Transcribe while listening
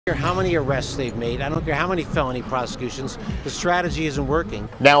I don't care how many arrests they've made. I don't care how many felony prosecutions. The strategy isn't working.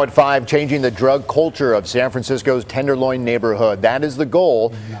 Now at 5, changing the drug culture of San Francisco's Tenderloin neighborhood. That is the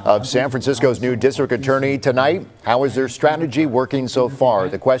goal of San Francisco's new district attorney tonight. How is their strategy working so far?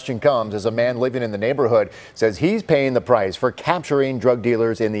 The question comes as a man living in the neighborhood says he's paying the price for capturing drug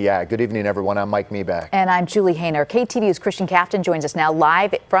dealers in the act. Good evening, everyone. I'm Mike Meeback. And I'm Julie Hayner. KTVU's Christian Captain joins us now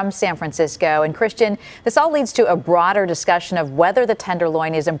live from San Francisco. And Christian, this all leads to a broader discussion of whether the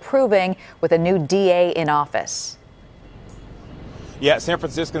Tenderloin is improving with a new DA in office. Yeah, San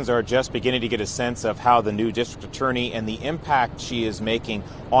Franciscans are just beginning to get a sense of how the new district attorney and the impact she is making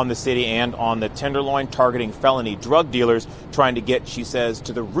on the city and on the Tenderloin, targeting felony drug dealers, trying to get, she says,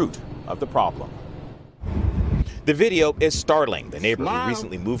 to the root of the problem. The video is startling. The neighbor who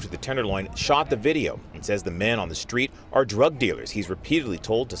recently moved to the Tenderloin shot the video and says the men on the street are drug dealers. He's repeatedly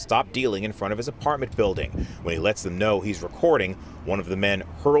told to stop dealing in front of his apartment building. When he lets them know he's recording, one of the men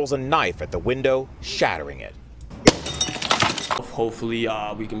hurls a knife at the window, shattering it. Hopefully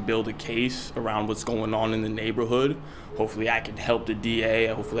we can build a case around what's going on in the neighborhood. Hopefully I can help the DA.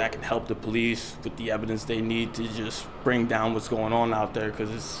 Hopefully I can help the police with the evidence they need to just bring down what's going on out there,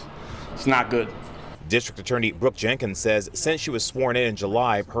 because it's not good. District Attorney Brooke Jenkins says since she was sworn in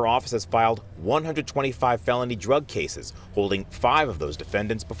July, her office has filed 125 felony drug cases, holding 5 of those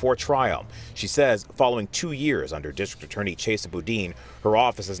defendants before trial. She says following 2 years under District Attorney Chesa Boudin, her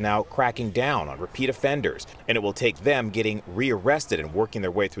office is now cracking down on repeat offenders, and it will take them getting rearrested and working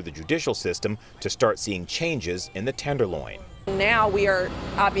their way through the judicial system to start seeing changes in the Tenderloin. Now we are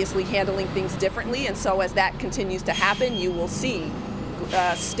obviously handling things differently, and so as that continues to happen, you will see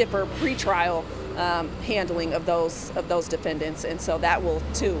stiffer pretrial handling of those defendants, and so that will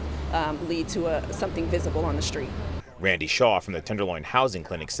too lead to something visible on the street. Randy Shaw from the Tenderloin Housing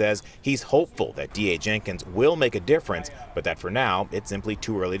Clinic says he's hopeful that DA Jenkins will make a difference, but that for now it's simply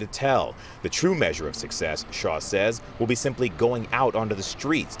too early to tell. The true measure of success, Shaw says, will be simply going out onto the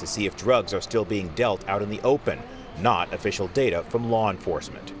streets to see if drugs are still being dealt out in the open, not official data from law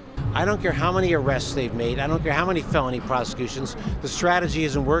enforcement. I don't care how many arrests they've made. I don't care how many felony prosecutions. The strategy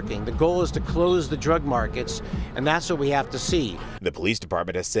isn't working. The goal is to close the drug markets, and that's what we have to see. The police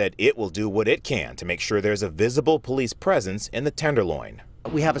department has said it will do what it can to make sure there's a visible police presence in the Tenderloin.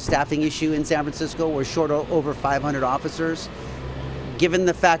 We have a staffing issue in San Francisco. We're short over 500 officers. Given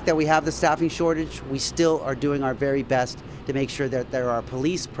the fact that we have the staffing shortage, we still are doing our very best to make sure that there are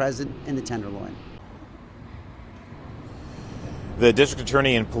police present in the Tenderloin. The district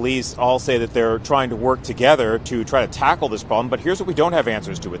attorney and police all say that they're trying to work together to try to tackle this problem, but here's what we don't have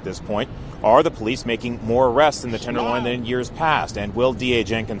answers to at this point. Are the police making more arrests in the Tenderloin than in years past? And will DA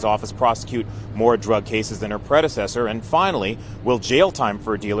Jenkins' office prosecute more drug cases than her predecessor? And finally, will jail time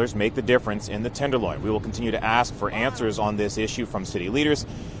for dealers make the difference in the Tenderloin? We will continue to ask for answers on this issue from city leaders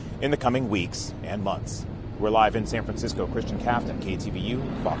in the coming weeks and months. We're live in San Francisco. Christian Captain,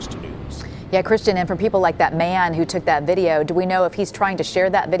 KTVU, Fox 2 News. Yeah, Christian, and for people like that man who took that video, do we know if he's trying to share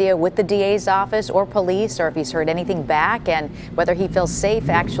that video with the DA's office or police, or if he's heard anything back, and whether he feels safe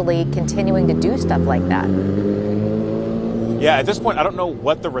actually continuing to do stuff like that? Yeah, at this point, I don't know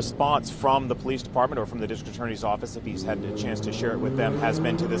what the response from the police department or from the district attorney's office, if he's had a chance to share it with them, has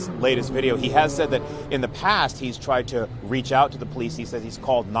been to this latest video. He has said that in the past he's tried to reach out to the police. He says he's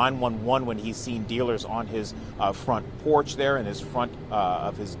called 911 when he's seen dealers on his front porch there in his front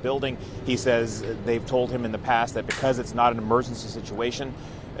of his building. He says they've told him in the past that because it's not an emergency situation,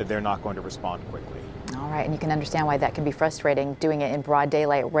 they're not going to respond quickly. All right, and you can understand why that can be frustrating, doing it in broad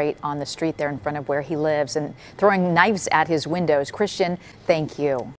daylight right on the street there in front of where he lives and throwing knives at his windows. Christian, thank you.